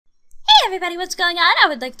Everybody, what's going on? I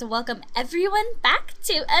would like to welcome everyone back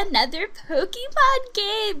to another Pokemon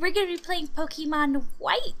game. We're going to be playing Pokemon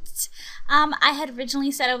White. I had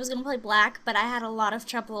originally said I was going to play Black, but I had a lot of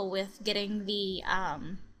trouble with getting the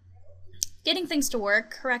getting things to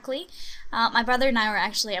work correctly. My brother and I were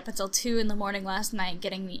actually up until 2 in the morning last night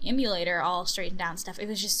getting the emulator all straightened out and stuff. It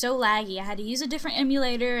was just so laggy. I had to use a different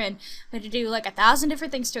emulator and we had to do like 1,000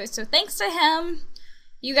 different things to it. So thanks to him,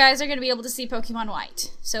 you guys are going to be able to see Pokemon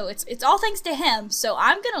White. So it's all thanks to him. So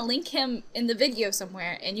I'm going to link him in the video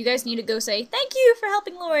somewhere. And you guys need to go say, thank you for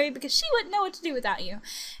helping Lori, because she wouldn't know what to do without you.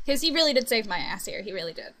 Because he really did save my ass here. He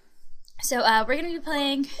really did. So we're going to be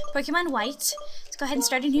playing Pokemon White. Let's go ahead and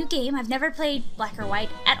start a new game. I've never played Black or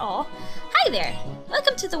White at all. Hi there.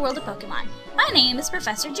 Welcome to the world of Pokemon. My name is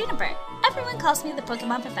Professor Juniper. Everyone calls me the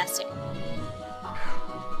Pokemon Professor.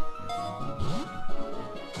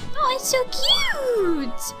 Oh, it's so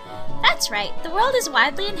cute! That's right, the world is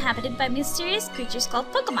widely inhabited by mysterious creatures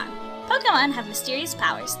called Pokemon. Pokemon have mysterious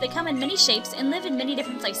powers. They come in many shapes and live in many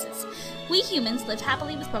different places. We humans live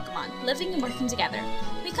happily with Pokemon, living and working together.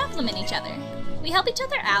 We complement each other. We help each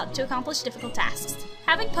other out to accomplish difficult tasks.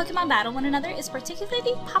 Having Pokemon battle one another is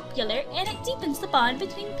particularly popular, and it deepens the bond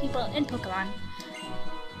between people and Pokemon.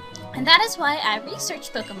 And that is why I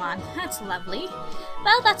research Pokemon. That's lovely.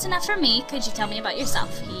 Well, that's enough for me. Could you tell me about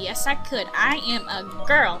yourself? Yes, I could. I am a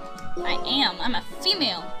girl. I am. I'm a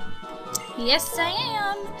female. Yes, I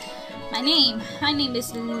am. My name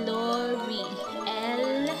is Lori.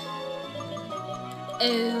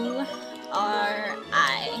 L-O-R-I.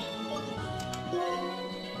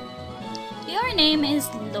 Your name is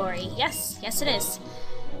Lori. Yes, yes it is.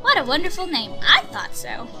 What a wonderful name. I thought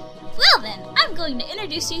so. Well then, I'm going to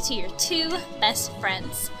introduce you to your 2 best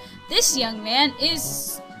friends. This young man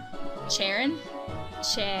is Sharon.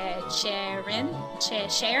 Sharon?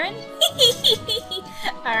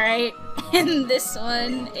 Alright, and this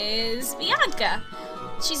one is Bianca.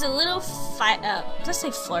 She's a little, let's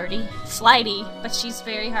say flighty, but she's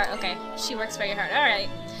very hard. Okay, she works very hard. Alright.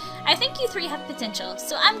 I think you 3 have potential,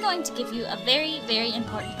 so I'm going to give you a very, very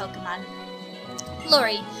important Pokemon.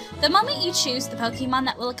 Lori, the moment you choose the Pokemon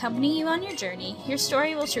that will accompany you on your journey, your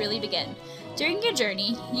story will truly begin. During your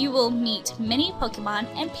journey, you will meet many Pokemon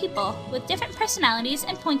and people with different personalities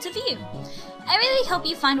and points of view. I really hope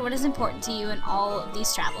you find what is important to you in all of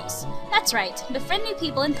these travels. That's right, befriend new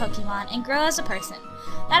people and Pokemon and grow as a person.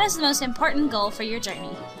 That is the most important goal for your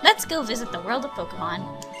journey. Let's go visit the world of Pokemon.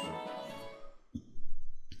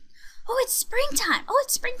 Oh, it's springtime! Oh,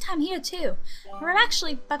 it's springtime here too. We're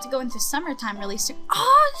actually about to go into summertime really soon.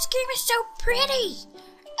 Oh, this game is so pretty!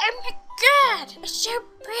 Oh my god, it's so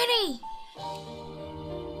pretty!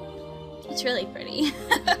 It's really pretty.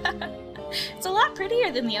 It's a lot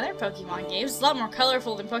prettier than the other Pokemon games. It's a lot more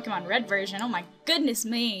colorful than Pokemon Red version. Oh my goodness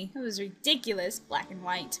me. It was ridiculous, Black and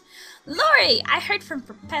White. Lori, I heard from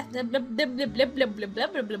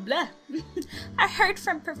I heard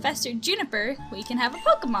from Professor Juniper we can have a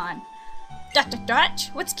Pokemon. ...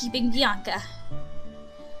 What's keeping Bianca?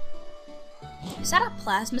 Is that a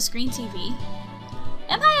plasma screen TV?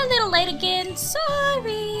 Am I a little late again?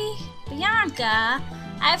 Sorry. Bianca,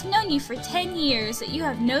 I've known you for 10 years that you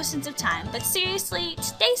have no sense of time, but seriously,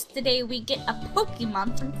 today's the day we get a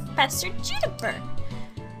Pokemon from Professor Juniper.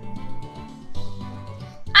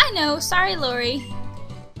 I know, sorry Lori.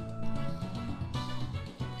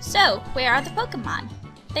 So, where are the Pokemon?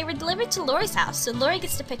 They were delivered to Lori's house, so Lori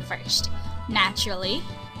gets to pick first. Naturally.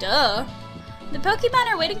 Duh. The Pokemon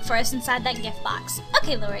are waiting for us inside that gift box.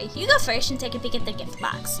 Okay, Lori, you go first and take a peek at the gift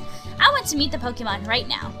box. I want to meet the Pokemon right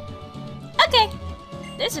now. Okay.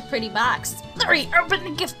 There's a pretty box. Lori, open the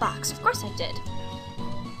gift box. Of course I did.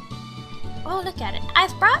 Oh, look at it.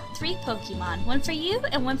 I've brought 3 Pokemon. One for you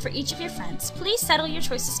and one for each of your friends. Please settle your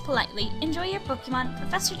choices politely. Enjoy your Pokemon,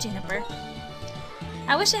 Professor Juniper.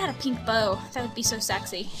 I wish I had a pink bow. That would be so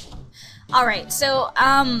sexy. Alright, so,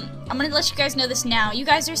 I'm gonna let you guys know this now. You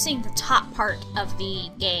guys are seeing the top part of the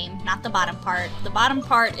game, not the bottom part. The bottom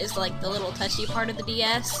part is like the little touchy part of the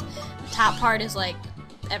DS. The top part is like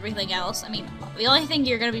everything else. I mean, the only thing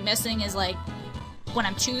you're gonna be missing is like when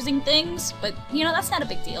I'm choosing things, but you know, that's not a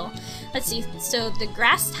big deal. Let's see, so the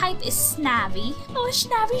grass type is Snavy. Oh,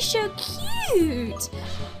 Snavy's so cute!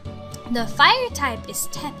 The fire type is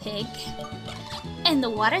Tepig. And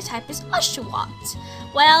the water type is Oshawott.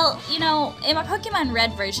 Well, you know, in my Pokemon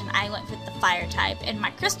Red version, I went with the fire type. In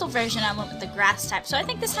my Crystal version, I went with the grass type. So I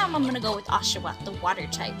think this time I'm going to go with Oshawott, the water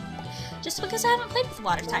type. Just because I haven't played with the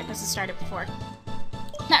water type as I started before.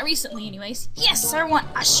 Not recently, anyways. Yes, I want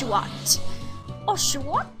Oshawott.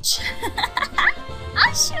 Oshawott?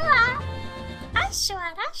 Oshawott!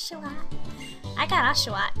 Oshawott, Oshawott. I got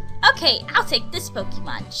Oshawott. Okay, I'll take this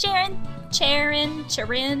Pokemon. Charin,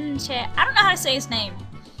 I don't know how to say his name.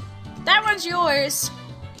 That one's yours.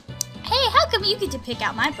 Hey, how come you get to pick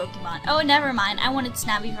out my Pokemon? Oh, never mind. I wanted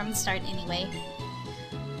Snabby from the start anyway.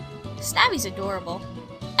 Snabby's adorable.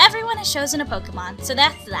 Everyone has chosen a Pokemon, so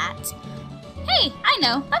that's that. Hey, I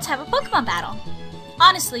know. Let's have a Pokemon battle.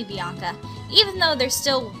 Honestly, Bianca, even though they're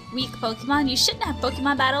still weak Pokemon, you shouldn't have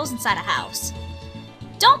Pokemon battles inside a house.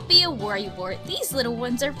 Don't be a worrywart. These little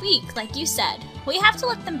ones are weak, like you said. We have to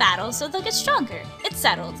let them battle so they'll get stronger. It's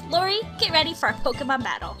settled. Lori, get ready for our Pokemon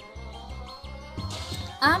battle.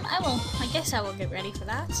 I guess I will get ready for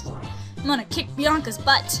that. I'm gonna kick Bianca's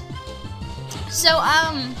butt. So,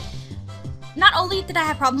 not only did I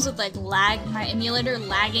have problems with like my emulator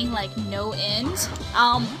lagging like no end,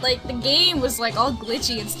 like the game was like all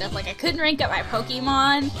glitchy and stuff. Like I couldn't rank up my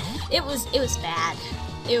Pokemon. It was bad.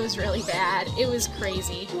 It was really bad. It was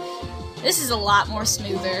crazy. This is a lot more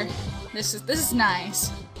smoother. This is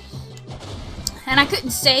nice. And I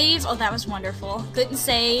couldn't save. Oh, that was wonderful. Couldn't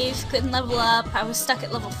save. Couldn't level up. I was stuck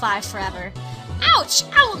at level 5 forever. Ouch!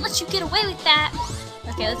 I won't let you get away with that.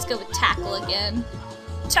 Okay, let's go with Tackle again.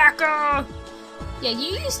 Tackle! Yeah,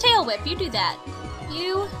 you use Tail Whip. You do that.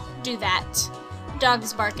 You do that. Dog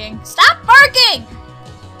is barking. Stop barking!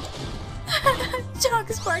 Dog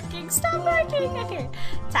is barking. Stop barking. Okay.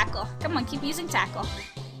 Tackle. Come on, keep using Tackle.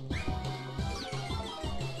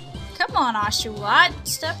 Come on, Oshawott.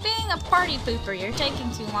 Stop being a party pooper. You're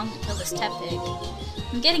taking too long to kill this Tepig.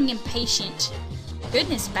 I'm getting impatient.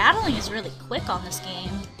 Goodness, battling is really quick on this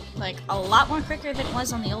game. Like, a lot more quicker than it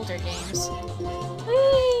was on the older games.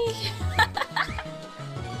 Whee!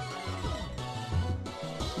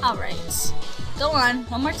 Alright. Go on.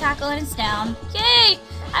 One more tackle and it's down. Yay!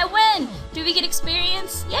 I win! Do we get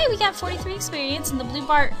experience? Yay, we got 43 experience in the blue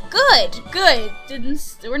bar. Good! Good!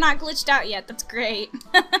 We're not glitched out yet. That's great.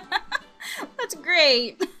 That's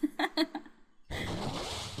great.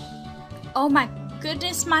 Oh my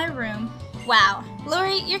goodness, my room. Wow.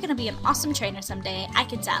 Lori, you're gonna be an awesome trainer someday. I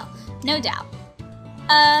can tell. No doubt.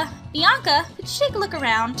 Bianca, would you take a look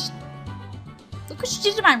around? Look what you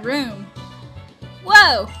did to my room.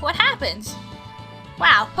 Whoa, what happened?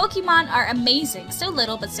 Wow, Pokemon are amazing. So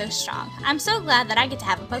little, but so strong. I'm so glad that I get to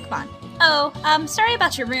have a Pokemon. Oh, sorry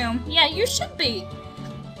about your room. Yeah, you should be.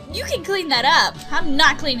 You can clean that up. I'm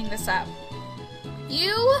not cleaning this up.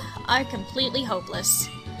 You are completely hopeless.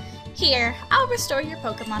 Here, I'll restore your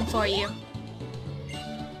Pokemon for you.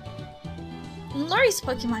 Lori's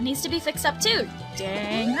Pokemon needs to be fixed up too.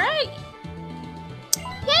 Dang right.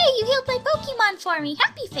 Yay, you healed my Pokemon for me.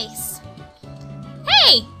 Happy face.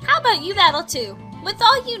 Hey, how about you battle too? With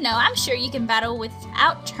all you know, I'm sure you can battle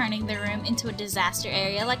without turning the room into a disaster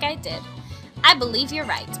area like I did. I believe you're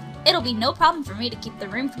right. It'll be no problem for me to keep the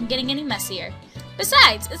room from getting any messier.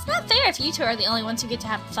 Besides, it's not fair if you two are the only ones who get to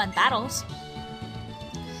have fun battles.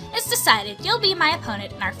 It's decided. You'll be my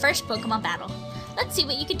opponent in our first Pokemon battle. Let's see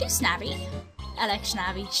what you can do, Snabby. I like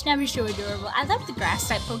Snabby. Snabby's so adorable. I love the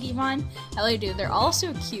grass-type Pokemon. I really do. They're all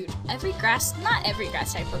so cute. Not every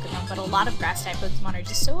grass-type Pokemon, but a lot of grass-type Pokemon are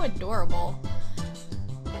just so adorable.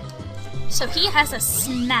 So he has a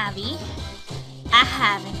Snabby. I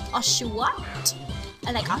have an Oshawott.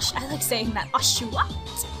 I like saying that. Oshawott.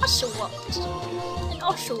 Oshawott. An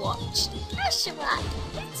Oshawott. Oshawott.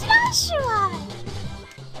 It's an Oshawott.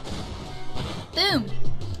 Boom.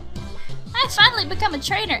 I finally become a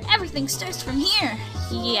trainer. Everything starts from here.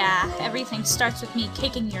 Yeah, everything starts with me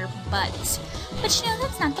kicking your butt. But you know,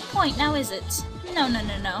 that's not the point now, is it? No.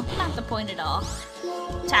 Not the point at all.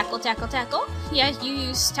 Tackle, tackle, tackle. Yeah, you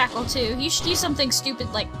use tackle too. You should use something stupid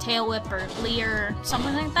like Tail Whip or Leer or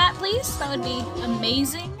something like that, please. That would be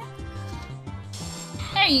amazing.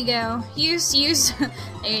 There you go. Use.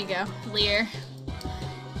 There you go. Leer.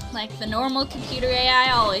 Like the normal computer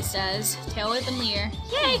AI always does. Tail Whip and Leer.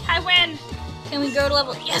 Yay, I win! Can we go to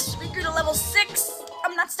level... Yes, we go to level 6!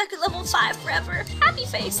 I'm not stuck at level 5 forever. Happy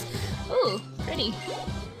face. Ooh, pretty.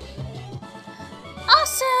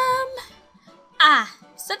 Awesome! Ah,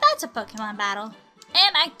 so that's a Pokemon battle.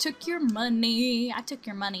 And I took your money.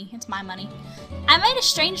 It's my money. I made a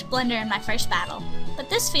strange blunder in my first battle. But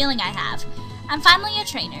this feeling I have, I'm finally a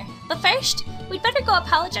trainer. But first, we'd better go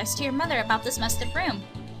apologize to your mother about this messed up room.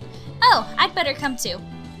 Oh, I'd better come too.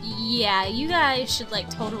 Yeah, you guys should like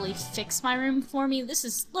totally fix my room for me.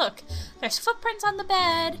 Look, there's footprints on the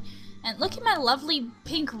bed. And look at my lovely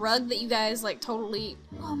pink rug that you guys like totally...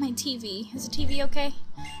 Oh, my TV. Is the TV okay?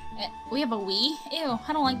 We have a Wii? Ew,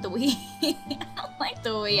 I don't like the Wii. I don't like the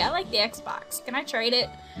Wii. I like the Xbox. Can I trade it?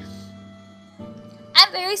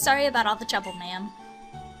 I'm very sorry about all the trouble, ma'am.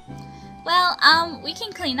 Well, we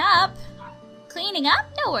can clean up. Cleaning up?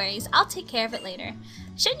 No worries. I'll take care of it later.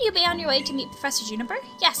 Shouldn't you be on your way to meet Professor Juniper?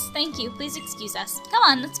 Yes, thank you. Please excuse us. Come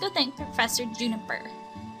on, let's go thank Professor Juniper.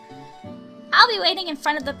 I'll be waiting in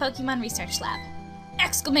front of the Pokemon Research Lab.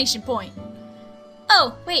 Exclamation point.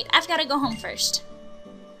 Oh, wait, I've got to go home first.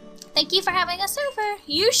 Thank you for having us over.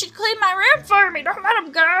 You should clean my room for me. Don't let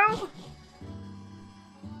him go.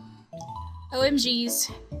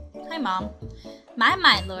 OMGs. Hi, Mom.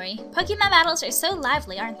 My, Lori. Pokemon battles are so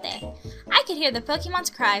lively, aren't they? I could hear the Pokemon's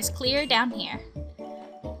cries clear down here.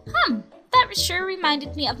 That sure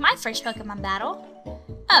reminded me of my first Pokemon battle.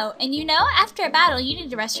 Oh, and you know, after a battle, you need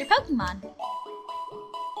to rest your Pokemon.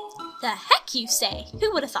 The heck you say?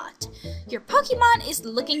 Who would have thought? Your Pokemon is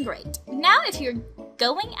looking great. Now, if you're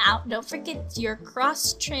going out, don't forget your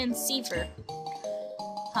cross transceiver.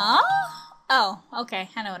 Huh? Oh, okay.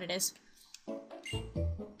 I know what it is.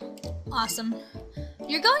 Awesome.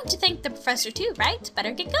 You're going to thank the professor too, right?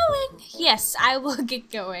 Better get going. Yes, I will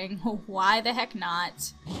get going. Why the heck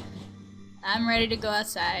not? I'm ready to go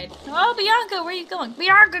outside. Oh, Bianca, where are you going?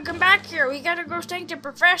 Bianca, come back here. We gotta go thank the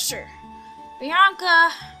professor.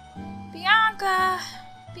 Bianca. Bianca.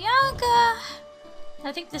 Bianca.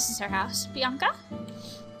 I think this is her house. Bianca?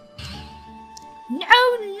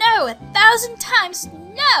 No, 1,000 times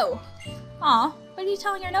no! Aw, what are you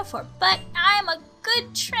telling her no for? But I'm a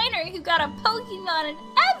good trainer who got a Pokemon and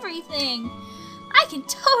everything! I can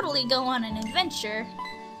totally go on an adventure!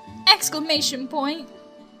 Exclamation point!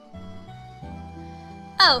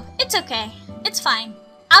 Oh, it's okay. It's fine.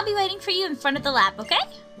 I'll be waiting for you in front of the lab, okay?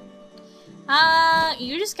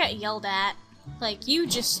 You just got yelled at. Like, you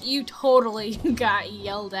totally got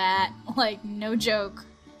yelled at. Like, no joke.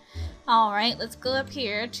 Alright, let's go up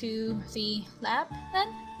here to the lab,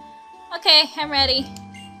 then. Okay, I'm ready.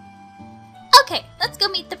 Okay, let's go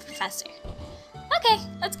meet the professor. Okay,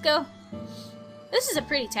 let's go. This is a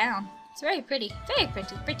pretty town. It's very pretty. Very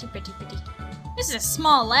pretty. Pretty. This is a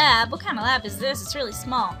small lab. What kind of lab is this? It's really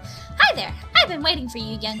small. Hi there. I've been waiting for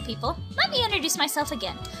you young people. Let me introduce myself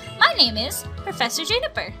again. My name is Professor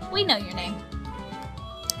Juniper. We know your name.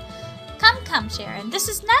 Come, Sharon. This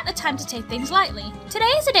is not a time to take things lightly.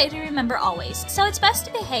 Today is a day to remember always, so it's best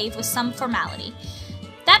to behave with some formality.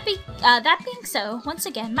 That being so, once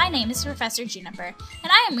again, my name is Professor Juniper,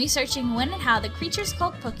 and I am researching when and how the creatures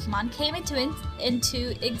called Pokemon came into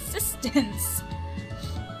existence.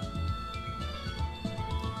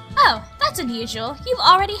 Oh, that's unusual. You've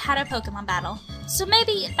already had a Pokemon battle, so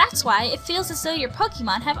maybe that's why it feels as though your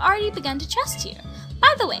Pokemon have already begun to trust you.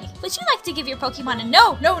 By the way, would you like to give your Pokemon a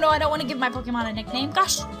No, I don't want to give my Pokemon a nickname.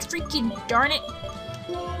 Gosh freaking darn it.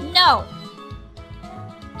 No.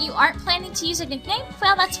 You aren't planning to use a nickname?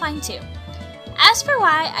 Well, that's fine too. As for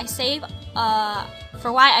why I save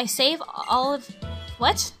all of...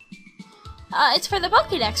 What? It's for the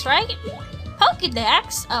Pokédex, right?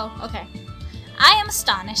 Pokédex? Oh, okay. I am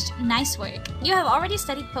astonished. Nice work. You have already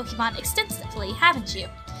studied Pokemon extensively, haven't you?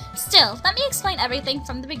 Still, let me explain everything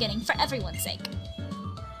from the beginning for everyone's sake.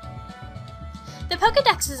 The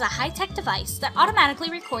Pokédex is a high-tech device that automatically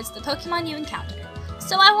records the Pokemon you encounter.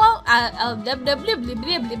 So I won't, I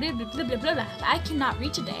cannot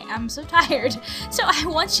read today, I'm so tired. So I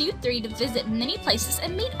want you three to visit many places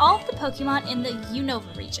and meet all of the Pokemon in the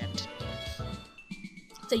Unova region.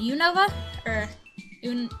 The Unova?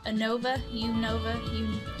 Unova?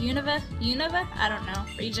 I don't know,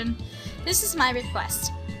 region. This is my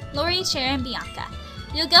request. Lori, Cher, and Bianca.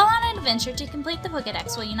 You'll go on an adventure to complete the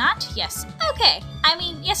Pokédex, will you not? Yes. Okay.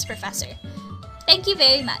 Yes, Professor. Thank you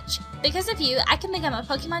very much. Because of you, I can become a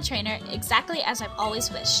Pokemon trainer exactly as I've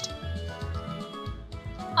always wished.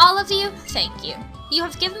 All of you, thank you. You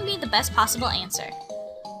have given me the best possible answer. Yay!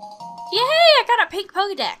 I got a pink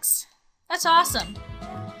Pokédex. That's awesome.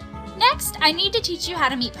 Next, I need to teach you how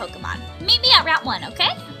to meet Pokemon. Meet me at Route 1,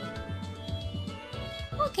 okay?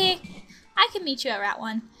 Okay. I can meet you at Route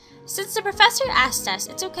 1. Since the professor asked us,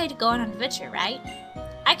 it's okay to go on an adventure, right?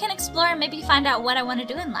 I can explore and maybe find out what I want to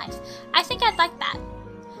do in life. I think I'd like that.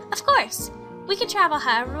 Of course. We can travel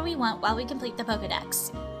however we want while we complete the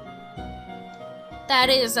Pokédex.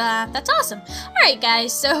 That's awesome. Alright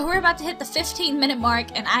guys, so we're about to hit the 15-minute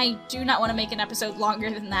mark, and I do not want to make an episode longer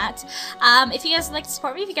than that. If you guys would like to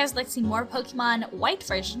support me, if you guys would like to see more Pokemon White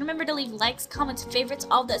version, remember to leave likes, comments, favorites,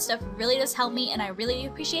 all of that stuff really does help me, and I really do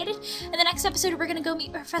appreciate it. In the next episode, we're going to go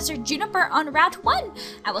meet Professor Juniper on Route 1.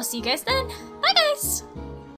 I will see you guys then. Bye guys!